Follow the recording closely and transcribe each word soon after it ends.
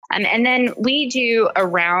And then we do a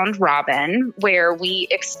round robin where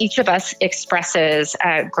each of us expresses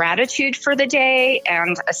gratitude for the day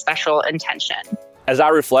and a special intention. As I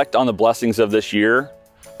reflect on the blessings of this year,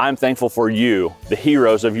 I'm thankful for you, the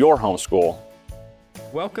heroes of your homeschool.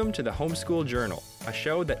 Welcome to the Homeschool Journal, a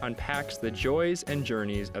show that unpacks the joys and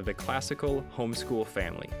journeys of the classical homeschool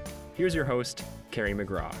family. Here's your host, Carrie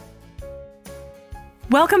McGraw.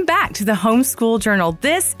 Welcome back to the Homeschool Journal.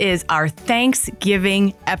 This is our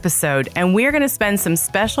Thanksgiving episode, and we're going to spend some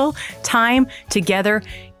special time together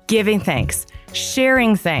giving thanks,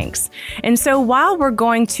 sharing thanks. And so while we're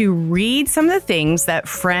going to read some of the things that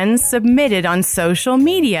friends submitted on social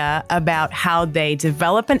media about how they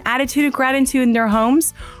develop an attitude of gratitude in their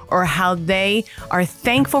homes, or how they are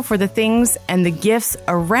thankful for the things and the gifts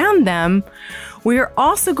around them, we are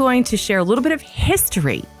also going to share a little bit of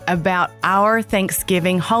history about our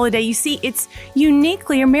Thanksgiving holiday. You see, it's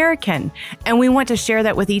uniquely American, and we want to share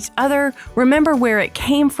that with each other, remember where it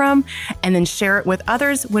came from, and then share it with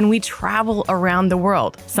others when we travel around the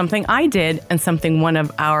world. Something I did, and something one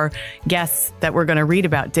of our guests that we're going to read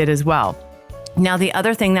about did as well. Now, the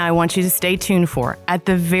other thing that I want you to stay tuned for at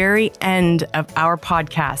the very end of our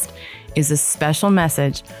podcast is a special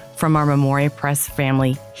message from our Memoria Press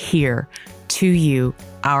family here to you,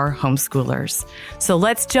 our homeschoolers. So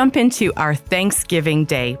let's jump into our Thanksgiving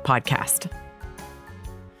Day podcast.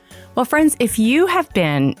 Well, friends, if you have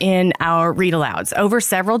been in our read-alouds over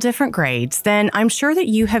several different grades, then I'm sure that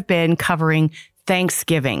you have been covering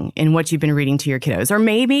Thanksgiving in what you've been reading to your kiddos. Or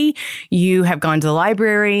maybe you have gone to the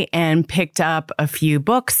library and picked up a few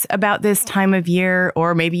books about this time of year,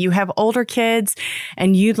 or maybe you have older kids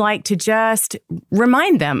and you'd like to just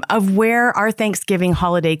remind them of where our Thanksgiving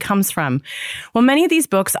holiday comes from. Well, many of these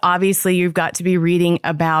books, obviously, you've got to be reading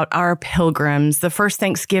about our pilgrims, the first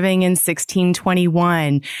Thanksgiving in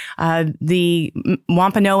 1621, the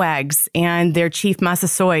Wampanoags and their chief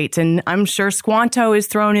Massasoit, and I'm sure Squanto is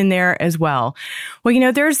thrown in there as well. Well, you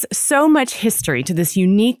know, there's so much history to this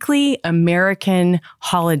uniquely American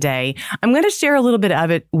holiday. I'm going to share a little bit of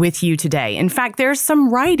it with you today. In fact, there's some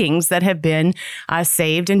writings that have been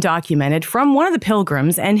saved and documented from one of the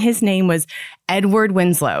pilgrims, and his name was Edward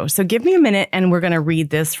Winslow. So give me a minute, and we're going to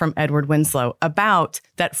read this from Edward Winslow about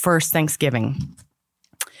that first Thanksgiving.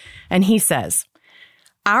 And he says,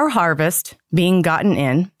 "Our harvest being gotten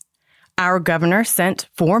in, our governor sent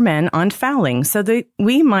 4 men on fowling so that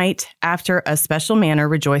we might, after a special manner,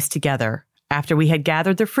 rejoice together, after we had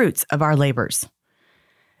gathered the fruits of our labors.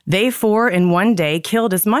 They 4 in one day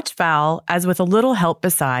killed as much fowl as with a little help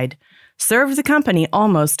beside, served the company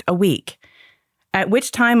almost a week, at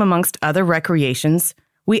which time, amongst other recreations,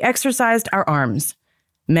 we exercised our arms,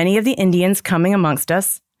 many of the Indians coming amongst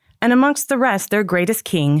us, and amongst the rest their greatest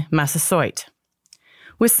king, Massasoit,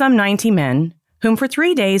 with some 90 men, whom for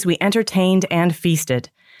 3 days we entertained and feasted.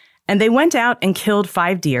 And they went out and killed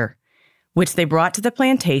 5 deer, which they brought to the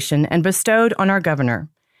plantation and bestowed on our governor,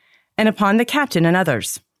 and upon the captain and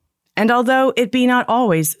others. And although it be not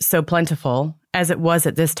always so plentiful as it was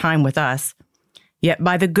at this time with us, yet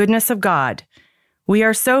by the goodness of God, we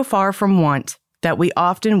are so far from want that we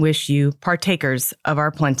often wish you partakers of our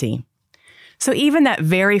plenty." So even that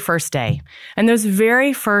very first day, and those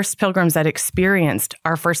very first pilgrims that experienced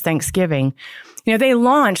our first Thanksgiving, you know, they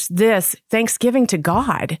launched this Thanksgiving to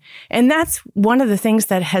God. And that's one of the things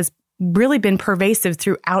that has really been pervasive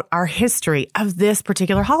throughout our history of this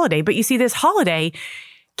particular holiday. But you see, this holiday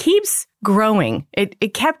keeps growing.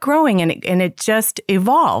 It kept growing and it just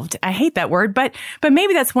evolved. I hate that word, but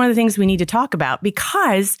maybe that's one of the things we need to talk about,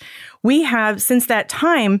 because we have, since that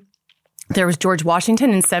time, there was George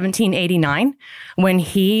Washington in 1789 when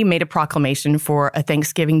he made a proclamation for a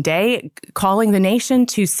Thanksgiving Day, calling the nation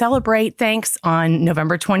to celebrate thanks on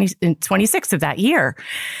November 26th of that year.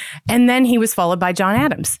 And then he was followed by John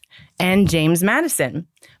Adams and James Madison.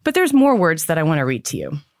 But there's more words that I want to read to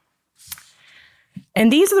you.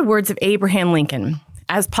 And these are the words of Abraham Lincoln,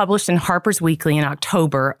 as published in Harper's Weekly in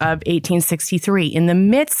October of 1863, in the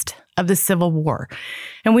midst of the Civil War.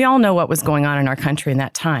 And we all know what was going on in our country in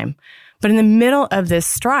that time. But in the middle of this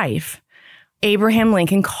strife, Abraham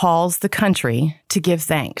Lincoln calls the country to give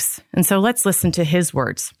thanks. And so let's listen to his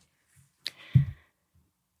words.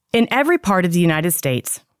 "In every part of the United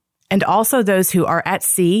States, and also those who are at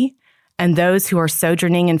sea and those who are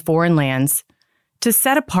sojourning in foreign lands, to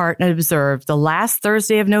set apart and observe the last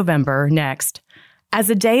Thursday of November next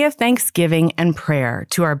as a day of thanksgiving and prayer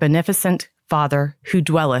to our beneficent Father who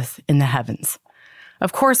dwelleth in the heavens."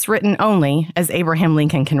 Of course, written only as Abraham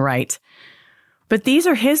Lincoln can write. But these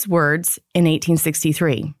are his words in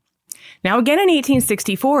 1863. Now, again, in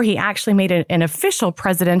 1864, he actually made an official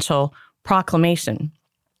presidential proclamation.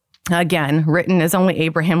 Again, written as only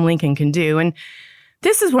Abraham Lincoln can do. And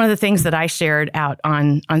this is one of the things that I shared out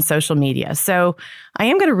on social media. So I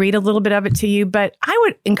am going to read a little bit of it to you, but I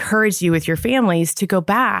would encourage you with your families to go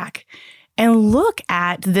back and look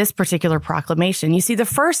at this particular proclamation. You see, the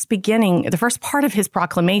first part of his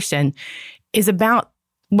proclamation is about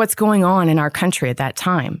what's going on in our country at that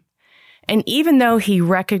time. And even though he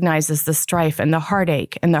recognizes the strife and the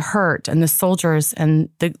heartache and the hurt and the soldiers and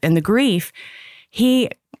the grief, he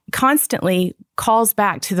constantly calls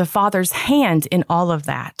back to the Father's hand in all of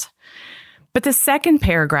that. But the second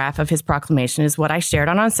paragraph of his proclamation is what I shared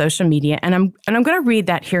on social media, and I'm going to read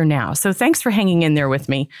that here now. So thanks for hanging in there with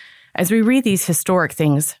me as we read these historic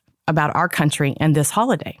things about our country and this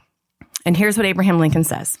holiday. And here's what Abraham Lincoln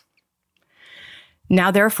says.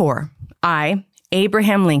 Now, therefore, I,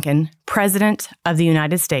 Abraham Lincoln, President of the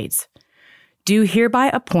United States, do hereby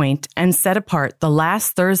appoint and set apart the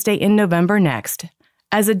last Thursday in November next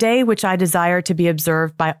as a day which I desire to be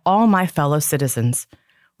observed by all my fellow citizens,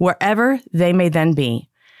 wherever they may then be,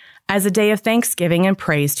 as a day of thanksgiving and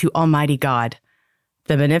praise to Almighty God,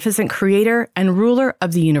 the beneficent Creator and ruler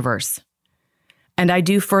of the universe. And I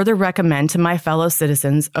do further recommend to my fellow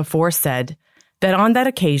citizens aforesaid that on that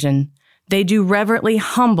occasion they do reverently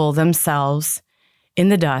humble themselves in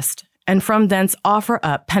the dust, and from thence offer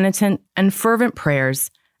up penitent and fervent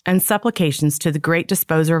prayers and supplications to the great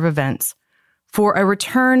disposer of events, for a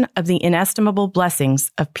return of the inestimable blessings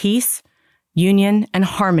of peace, union, and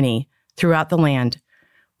harmony throughout the land,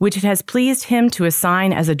 which it has pleased him to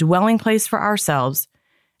assign as a dwelling place for ourselves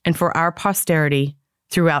and for our posterity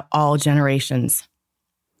throughout all generations.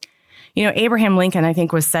 You know, Abraham Lincoln, I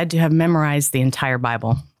think, was said to have memorized the entire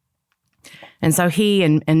Bible. And so he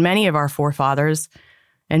and many of our forefathers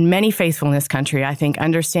and many faithful in this country, I think,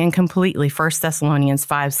 understand completely 1 Thessalonians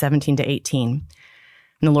 5:17-18.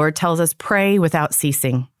 And the Lord tells us, pray without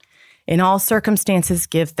ceasing. In all circumstances,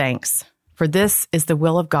 give thanks, for this is the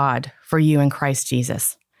will of God for you in Christ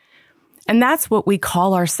Jesus. And that's what we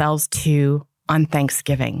call ourselves to on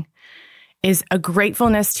Thanksgiving, is a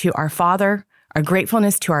gratefulness to our Father, a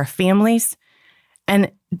gratefulness to our families,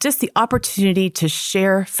 and just the opportunity to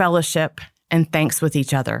share fellowship and thanks with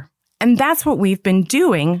each other. And that's what we've been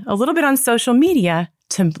doing a little bit on social media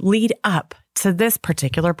to lead up to this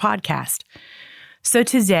particular podcast. So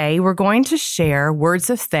today we're going to share words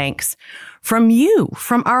of thanks from you,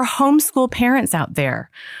 from our homeschool parents out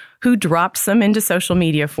there who dropped some into social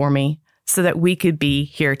media for me so that we could be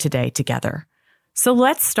here today together. So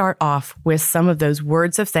let's start off with some of those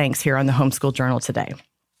words of thanks here on the Homeschool Journal today.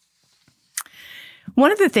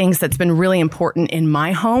 One of the things that's been really important in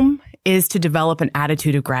my home is to develop an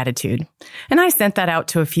attitude of gratitude. And I sent that out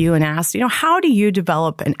to a few and asked, how do you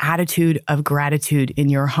develop an attitude of gratitude in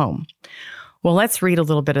your home? Well, let's read a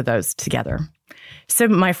little bit of those together. So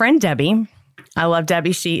my friend Debbie, I love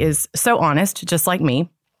Debbie. She is so honest, just like me.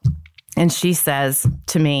 And she says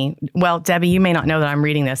to me, well, Debbie, you may not know that I'm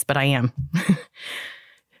reading this, but I am.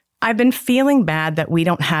 I've been feeling bad that we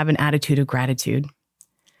don't have an attitude of gratitude.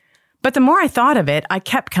 But the more I thought of it, I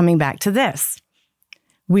kept coming back to this.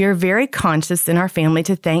 We are very conscious in our family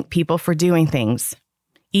to thank people for doing things,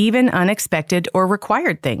 even unexpected or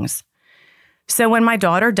required things. So when my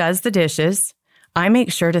daughter does the dishes, I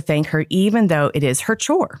make sure to thank her even though it is her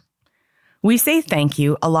chore. We say thank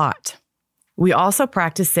you a lot. We also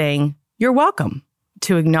practice saying, you're welcome,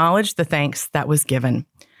 to acknowledge the thanks that was given.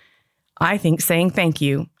 I think saying thank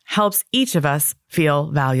you helps each of us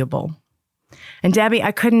feel valuable. And Debbie,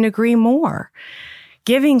 I couldn't agree more.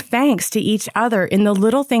 Giving thanks to each other in the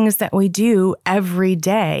little things that we do every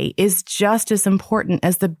day is just as important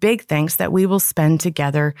as the big thanks that we will spend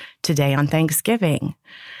together today on Thanksgiving.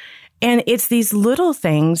 And it's these little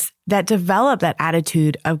things that develop that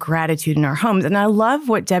attitude of gratitude in our homes. And I love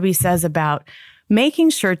what Debbie says about making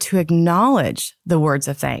sure to acknowledge the words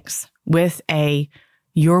of thanks with a,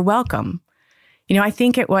 you're welcome. I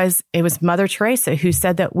think it was Mother Teresa who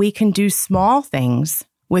said that we can do small things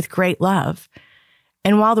with great love.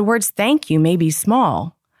 And while the words thank you may be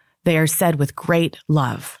small, they are said with great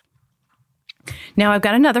love. Now, I've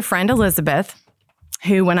got another friend, Elizabeth,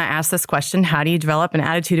 who, when I asked this question, how do you develop an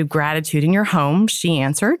attitude of gratitude in your home? She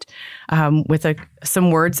answered with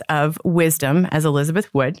some words of wisdom, as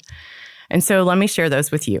Elizabeth would. And so let me share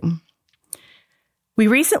those with you. We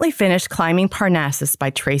recently finished Climbing Parnassus by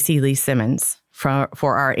Tracy Lee Simmons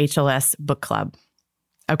for our HLS book club.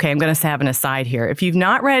 Okay, I'm going to have an aside here. If you've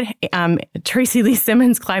not read Tracy Lee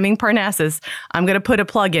Simmons' Climbing Parnassus, I'm going to put a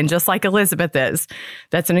plug in just like Elizabeth is.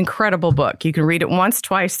 That's an incredible book. You can read it once,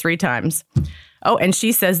 twice, 3 times. Oh, and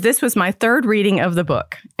she says, this was my 3rd reading of the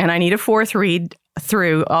book, and I need a 4th read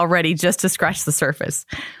through already just to scratch the surface.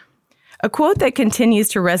 A quote that continues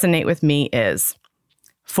to resonate with me is,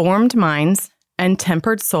 "Formed minds and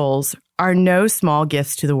tempered souls are no small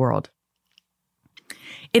gifts to the world."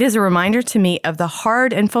 It is a reminder to me of the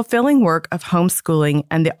hard and fulfilling work of homeschooling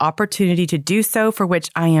and the opportunity to do so, for which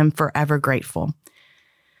I am forever grateful.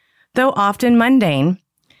 Though often mundane,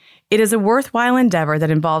 it is a worthwhile endeavor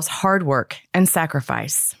that involves hard work and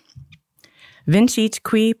sacrifice. Vincit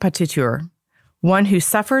qui patitur, one who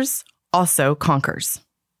suffers also conquers.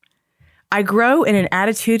 I grow in an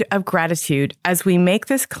attitude of gratitude as we make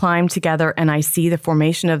this climb together, and I see the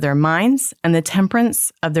formation of their minds and the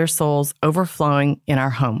temperance of their souls overflowing in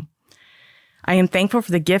our home. I am thankful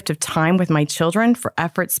for the gift of time with my children, for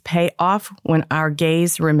efforts pay off when our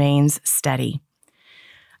gaze remains steady.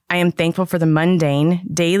 I am thankful for the mundane,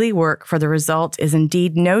 daily work, for the result is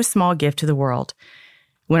indeed no small gift to the world.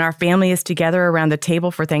 When our family is together around the table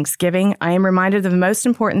for Thanksgiving, I am reminded of the most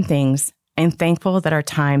important things and thankful that our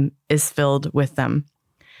time is filled with them.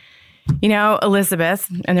 You know, Elizabeth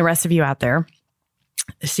and the rest of you out there,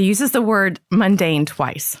 she uses the word mundane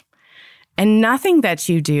twice. And nothing that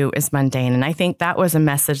you do is mundane. And I think that was a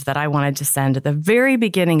message that I wanted to send at the very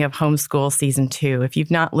beginning of Homeschool Season 2. If you've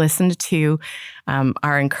not listened to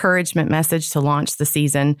our encouragement message to launch the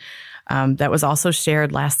season, that was also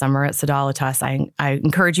shared last summer at Sodalitas, I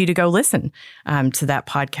encourage you to go listen to that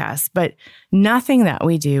podcast. But nothing that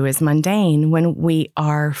we do is mundane when we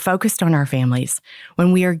are focused on our families,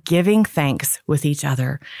 when we are giving thanks with each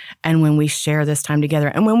other, and when we share this time together,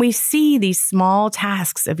 and when we see these small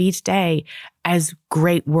tasks of each day as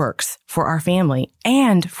great works for our family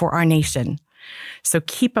and for our nation. So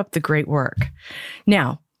keep up the great work.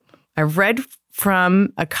 Now, I've read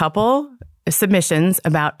from a couple submissions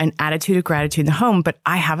about an attitude of gratitude in the home, but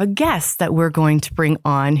I have a guest that we're going to bring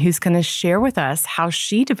on who's going to share with us how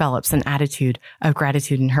she develops an attitude of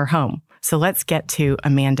gratitude in her home. So let's get to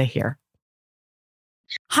Amanda here.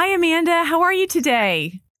 Hi, Amanda. How are you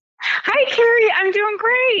today? Hi, Carrie. I'm doing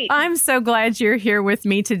great. I'm so glad you're here with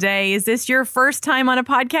me today. Is this your first time on a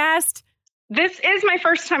podcast? This is my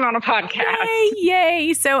first time on a podcast.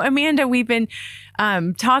 Yay. So, Amanda, we've been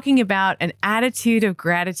talking about an attitude of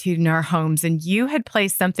gratitude in our homes, and you had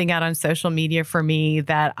placed something out on social media for me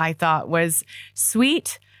that I thought was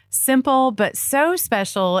sweet, simple, but so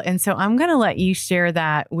special. And so I'm going to let you share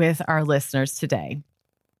that with our listeners today.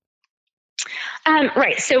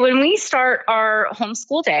 Right. So when we start our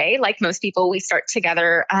homeschool day, like most people, we start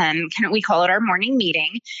together, we call it our morning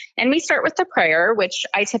meeting, and we start with the prayer, which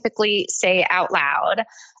I typically say out loud.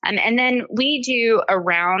 And then we do a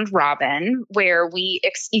round robin where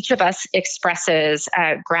each of us expresses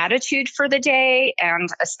gratitude for the day and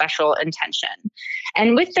a special intention.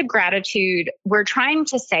 And with the gratitude, we're trying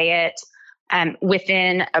to say it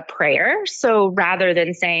within a prayer. So rather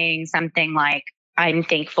than saying something like, "I'm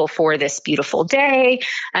thankful for this beautiful day,"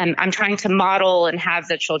 I'm trying to model and have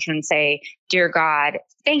the children say, "Dear God,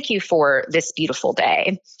 thank you for this beautiful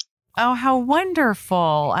day." Oh, how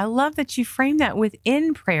wonderful. I love that you frame that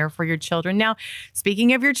within prayer for your children. Now,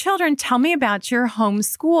 speaking of your children, tell me about your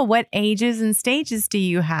homeschool. What ages and stages do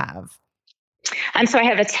you have? So I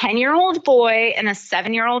have a 10-year-old boy and a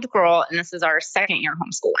 7-year-old girl, and this is our second year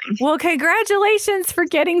homeschooling. Well, congratulations for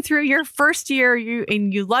getting through your first year.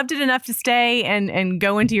 You loved it enough to stay and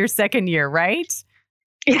go into your second year, right?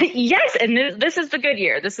 Yes, and this is the good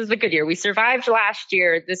year. This is the good year. We survived last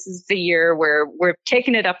year. This is the year where we're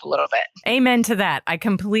taking it up a little bit. Amen to that. I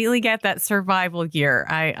completely get that survival year.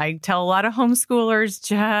 I tell a lot of homeschoolers,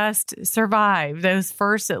 just survive those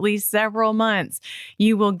first at least several months.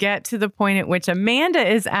 You will get to the point at which Amanda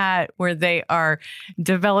is at, where they are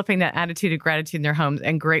developing that attitude of gratitude in their homes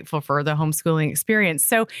and grateful for the homeschooling experience.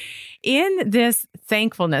 So in this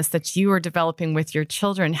thankfulness that you are developing with your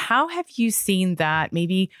children, how have you seen that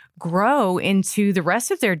maybe grow into the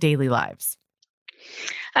rest of their daily lives?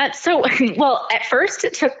 Well, at first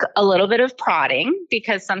it took a little bit of prodding,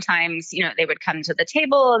 because sometimes, they would come to the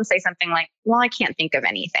table and say something like, "Well, I can't think of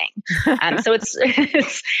anything." So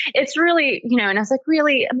it's really, and I was like,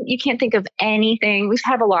 "Really, you can't think of anything? We've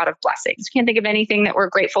had a lot of blessings. You can't think of anything that we're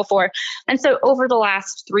grateful for." And so over the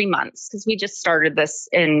last 3 months, because we just started this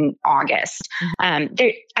in August,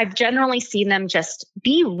 I've generally seen them just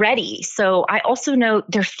be ready. So I also know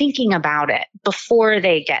they're thinking about it before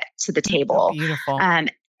they get to the table. Beautiful.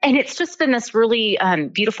 And it's just been this really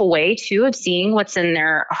beautiful way, too, of seeing what's in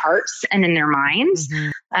their hearts and in their minds.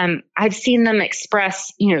 Mm-hmm. I've seen them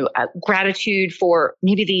express, gratitude for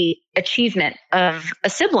maybe the achievement of a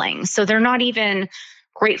sibling. So they're not even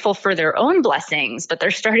grateful for their own blessings, but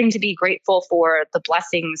they're starting to be grateful for the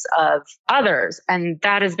blessings of others. And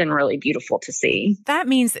that has been really beautiful to see. That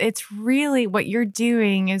means it's really what you're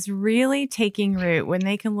doing is really taking root when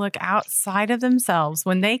they can look outside of themselves,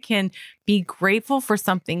 when they can be grateful for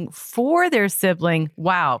something for their sibling.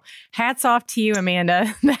 Wow. Hats off to you,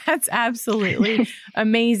 Amanda. That's absolutely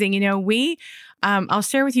amazing. I'll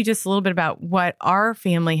share with you just a little bit about what our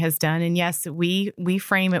family has done. And yes, we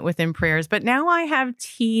frame it within prayers, but now I have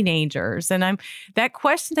teenagers, and that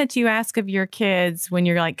question that you ask of your kids when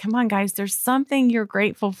you're like, come on, guys, there's something you're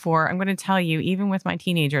grateful for. I'm going to tell you, even with my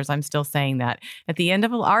teenagers, I'm still saying that at the end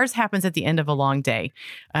of ours happens at the end of a long day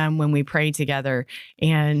when we pray together,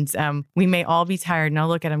 and we may all be tired. And I'll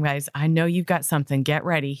look at them, guys, I know you've got something. Get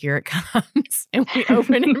ready. Here it comes. And we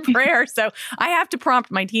open in prayer. So I have to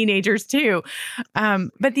prompt my teenagers too.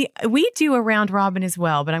 But we do a round robin as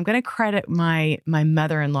well, but I'm going to credit my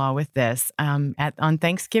mother-in-law with this. On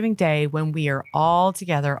Thanksgiving Day, when we are all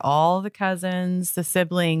together, all the cousins, the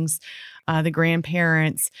siblings, the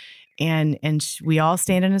grandparents, and we all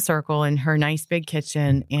stand in a circle in her nice big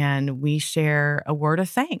kitchen, and we share a word of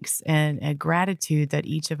thanks and a gratitude that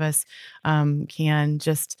each of us can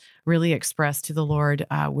just really express to the Lord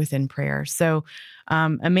within prayer. So,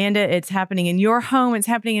 Amanda, it's happening in your home, it's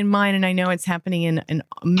happening in mine, and I know it's happening in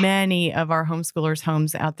many of our homeschoolers'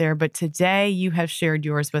 homes out there. But today you have shared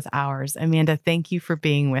yours with ours. Amanda, thank you for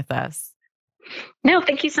being with us. No,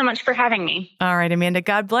 thank you so much for having me. All right, Amanda,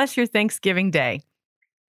 God bless your Thanksgiving Day.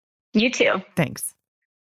 You too. Thanks.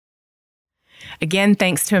 Again,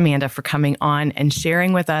 thanks to Amanda for coming on and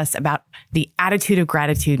sharing with us about the attitude of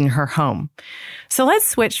gratitude in her home. So let's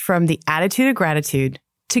switch from the attitude of gratitude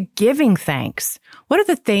to giving thanks. What are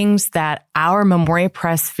the things that our Memoria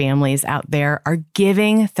Press families out there are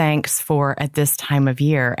giving thanks for at this time of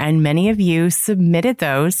year? And many of you submitted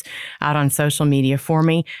those out on social media for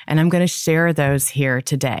me, and I'm going to share those here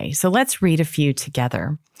today. So let's read a few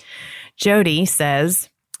together. Jody says,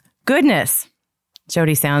 goodness.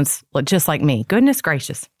 Jody sounds just like me. Goodness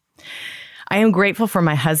gracious. I am grateful for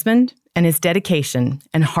my husband and his dedication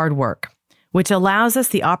and hard work, which allows us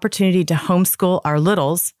the opportunity to homeschool our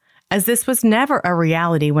littles, as this was never a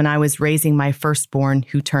reality when I was raising my firstborn,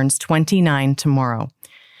 who turns 29 tomorrow.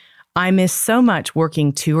 I missed so much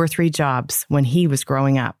working 2 or 3 jobs when he was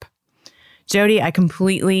growing up. Jody, I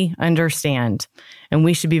completely understand, and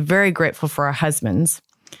we should be very grateful for our husbands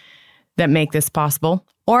that make this possible,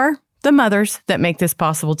 or the mothers that make this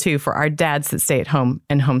possible too, for our dads that stay at home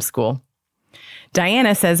and homeschool.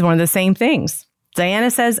 Diana says one of the same things. Diana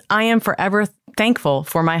says, I am forever thankful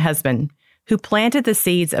for my husband, who planted the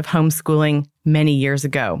seeds of homeschooling many years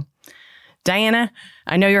ago. Diana,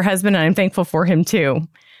 I know your husband, and I'm thankful for him too.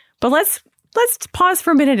 But let's pause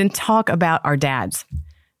for a minute and talk about our dads.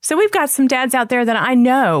 So we've got some dads out there that I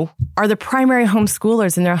know are the primary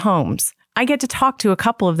homeschoolers in their homes. I get to talk to a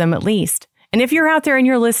couple of them at least. And if you're out there and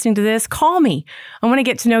you're listening to this, call me. I want to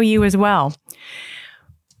get to know you as well.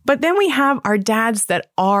 But then we have our dads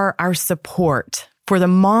that are our support for the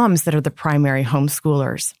moms that are the primary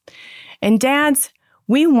homeschoolers. And dads,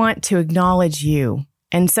 we want to acknowledge you.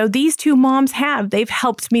 And so these 2 moms they've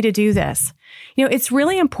helped me to do this. It's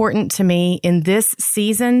really important to me in this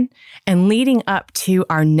season and leading up to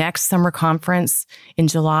our next summer conference in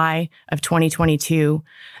July of 2022,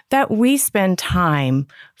 that we spend time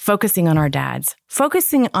focusing on our dads,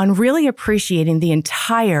 focusing on really appreciating the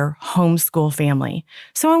entire homeschool family.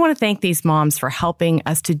 So I want to thank these moms for helping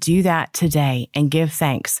us to do that today and give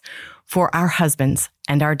thanks for our husbands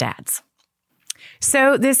and our dads.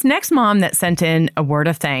 So this next mom that sent in a word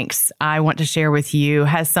of thanks I want to share with you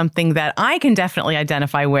has something that I can definitely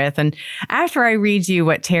identify with. And after I read you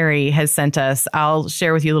what Terry has sent us, I'll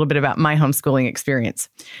share with you a little bit about my homeschooling experience.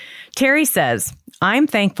 Terry says, I'm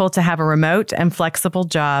thankful to have a remote and flexible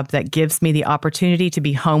job that gives me the opportunity to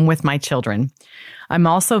be home with my children. I'm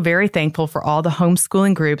also very thankful for all the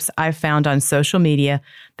homeschooling groups I've found on social media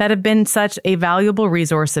that have been such a valuable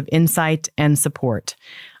resource of insight and support.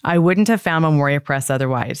 I wouldn't have found Memoria Press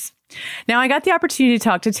otherwise. Now, I got the opportunity to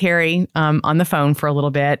talk to Terry on the phone for a little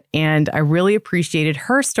bit, and I really appreciated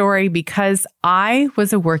her story because I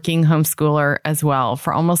was a working homeschooler as well.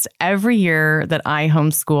 For almost every year that I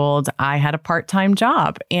homeschooled, I had a part-time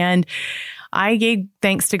job. And I gave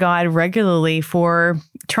thanks to God regularly for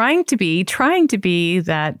trying to be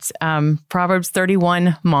that Proverbs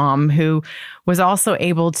 31 mom who was also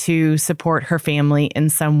able to support her family in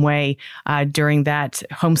some way during that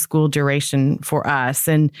homeschool duration for us.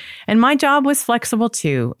 And my job was flexible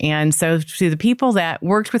too. And so to the people that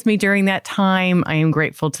worked with me during that time, I am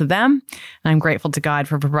grateful to them. And I'm grateful to God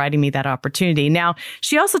for providing me that opportunity. Now,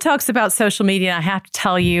 she also talks about social media. I have to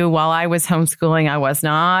tell you, while I was homeschooling, I was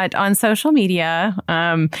not on social media.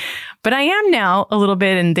 But I am now a little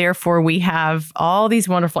bit, and therefore we have all these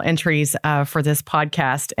wonderful entries for this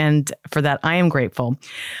podcast, and for that I am grateful.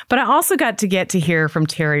 But I also got to hear from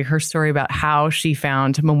Terry her story about how she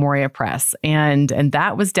found Memoria Press, and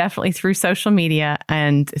that was definitely through social media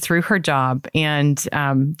and through her job. And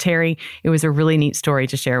Terry, it was a really neat story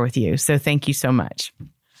to share with you. So thank you so much.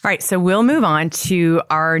 All right, so we'll move on to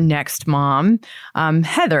our next mom,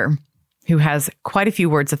 Heather, who has quite a few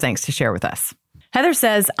words of thanks to share with us. Heather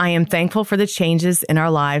says, I am thankful for the changes in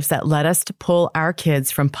our lives that led us to pull our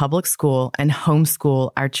kids from public school and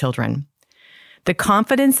homeschool our children. The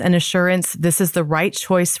confidence and assurance this is the right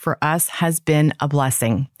choice for us has been a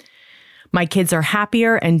blessing. My kids are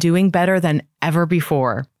happier and doing better than ever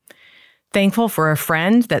before. Thankful for a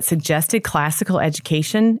friend that suggested classical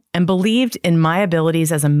education and believed in my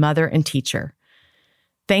abilities as a mother and teacher.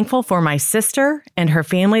 Thankful for my sister and her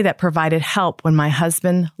family that provided help when my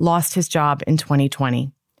husband lost his job in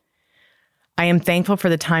 2020. I am thankful for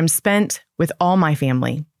the time spent with all my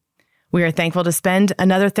family. We are thankful to spend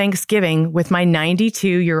another Thanksgiving with my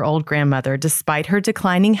 92-year-old grandmother. Despite her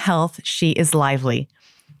declining health, she is lively.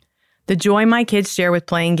 The joy my kids share with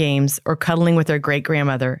playing games or cuddling with their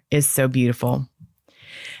great-grandmother is so beautiful.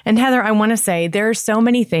 And Heather, I want to say there are so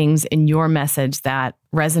many things in your message that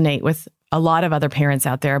resonate with a lot of other parents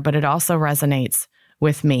out there, but it also resonates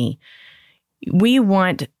with me. We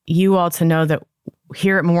want you all to know that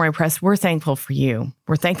here at Memoria Press, we're thankful for you.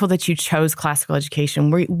 We're thankful that you chose classical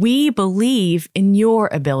education. We believe in your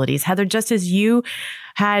abilities. Heather, just as you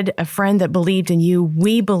had a friend that believed in you,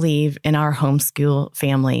 we believe in our homeschool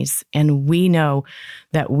families, and we know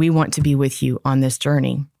that we want to be with you on this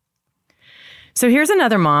journey. So here's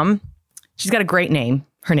another mom. She's got a great name.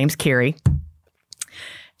 Her name's Carrie.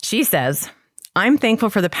 She says, I'm thankful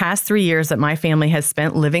for the past 3 years that my family has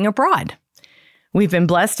spent living abroad. We've been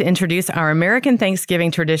blessed to introduce our American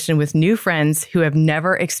Thanksgiving tradition with new friends who have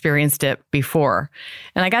never experienced it before.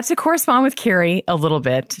 And I got to correspond with Carrie a little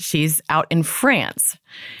bit. She's out in France.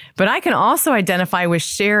 But I can also identify with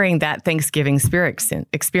sharing that Thanksgiving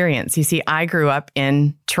experience. You see, I grew up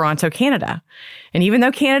in Toronto, Canada. And even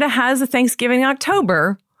though Canada has a Thanksgiving in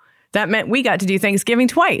October, that meant we got to do Thanksgiving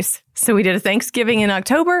twice. So we did a Thanksgiving in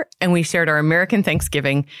October, and we shared our American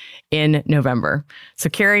Thanksgiving in November. So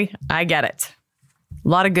Carrie, I get it. A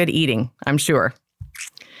lot of good eating, I'm sure.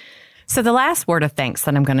 So the last word of thanks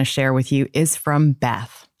that I'm going to share with you is from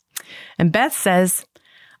Beth. And Beth says,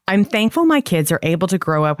 I'm thankful my kids are able to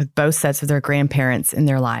grow up with both sets of their grandparents in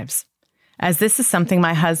their lives, as this is something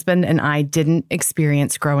my husband and I didn't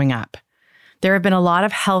experience growing up. There have been a lot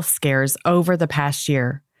of health scares over the past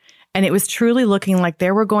year, and it was truly looking like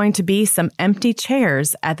there were going to be some empty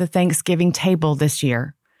chairs at the Thanksgiving table this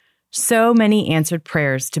year. So many answered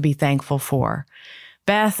prayers to be thankful for.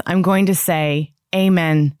 Beth, I'm going to say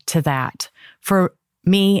amen to that for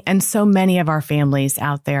me and so many of our families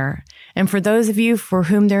out there. And for those of you for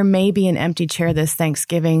whom there may be an empty chair this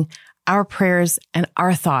Thanksgiving, our prayers and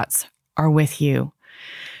our thoughts are with you.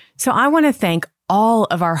 So I want to thank all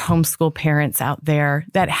of our homeschool parents out there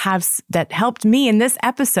that helped me in this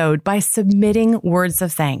episode by submitting words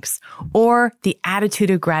of thanks or the attitude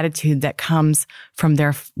of gratitude that comes from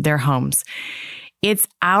their homes. It's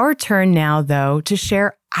our turn now, though, to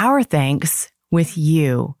share our thanks with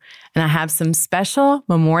you. And I have some special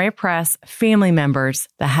Memoria Press family members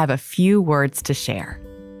that have a few words to share.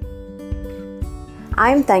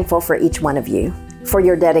 I'm thankful for each one of you, for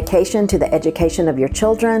your dedication to the education of your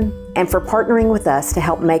children, and for partnering with us to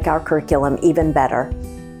help make our curriculum even better.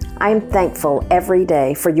 I am thankful every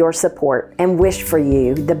day for your support and wish for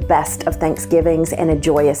you the best of Thanksgivings and a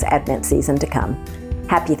joyous Advent season to come.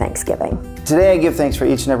 Happy Thanksgiving. Today I give thanks for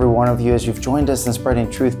each and every one of you as you've joined us in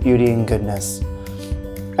spreading truth, beauty, and goodness.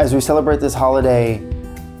 As we celebrate this holiday,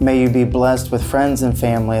 may you be blessed with friends and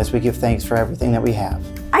family as we give thanks for everything that we have.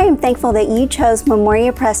 I am thankful that you chose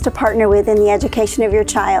Memoria Press to partner with in the education of your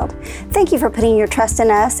child. Thank you for putting your trust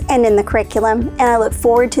in us and in the curriculum, and I look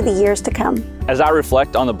forward to the years to come. As I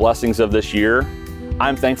reflect on the blessings of this year,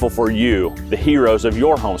 I'm thankful for you, the heroes of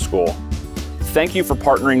your homeschool. Thank you for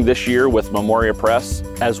partnering this year with Memoria Press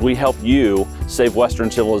as we help you save Western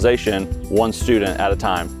civilization one student at a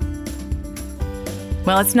time.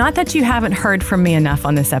 Well, it's not that you haven't heard from me enough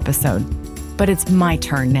on this episode, but it's my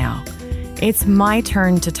turn now. It's my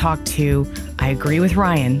turn to talk to, I agree with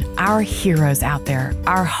Ryan, our heroes out there,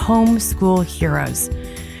 our homeschool heroes.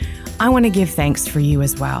 I want to give thanks for you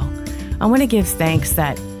as well. I want to give thanks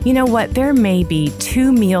that, you know what, there may be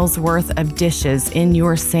 2 meals worth of dishes in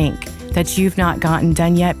your sink that you've not gotten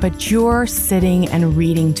done yet, but you're sitting and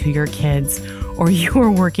reading to your kids, or you're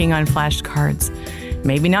working on flashcards.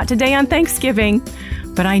 Maybe not today on Thanksgiving,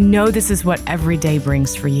 but I know this is what every day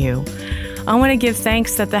brings for you. I want to give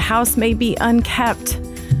thanks that the house may be unkept,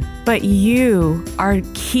 but you are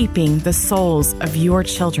keeping the souls of your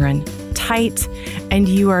children tight, and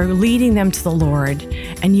you are leading them to the Lord,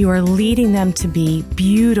 and you are leading them to be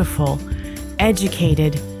beautiful,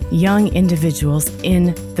 educated, young individuals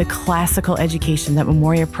in the classical education that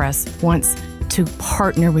Memoria Press wants to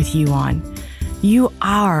partner with you on. You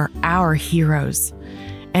are our heroes.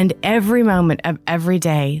 And every moment of every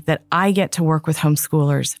day that I get to work with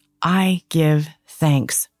homeschoolers, I give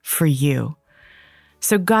thanks for you.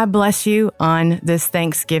 So God bless you on this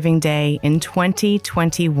Thanksgiving Day in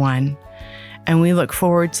 2021. And we look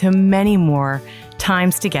forward to many more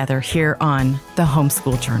times together here on the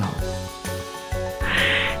Homeschool Journal.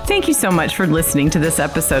 Thank you so much for listening to this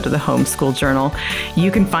episode of the Homeschool Journal.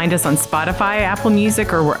 You can find us on Spotify, Apple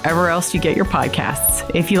Music, or wherever else you get your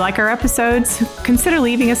podcasts. If you like our episodes, consider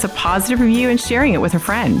leaving us a positive review and sharing it with a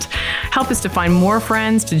friend. Help us to find more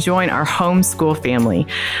friends to join our homeschool family.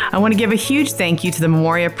 I want to give a huge thank you to the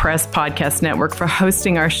Memoria Press Podcast Network for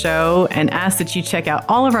hosting our show and ask that you check out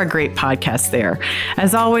all of our great podcasts there.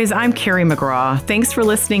 As always, I'm Carrie McGraw. Thanks for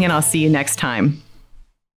listening, and I'll see you next time.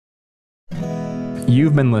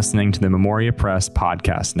 You've been listening to the Memoria Press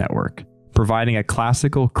Podcast Network, providing a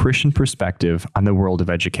classical Christian perspective on the world of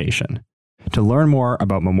education. To learn more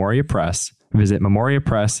about Memoria Press, visit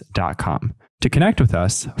memoriapress.com. To connect with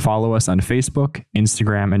us, follow us on Facebook,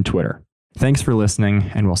 Instagram, and Twitter. Thanks for listening,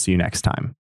 and we'll see you next time.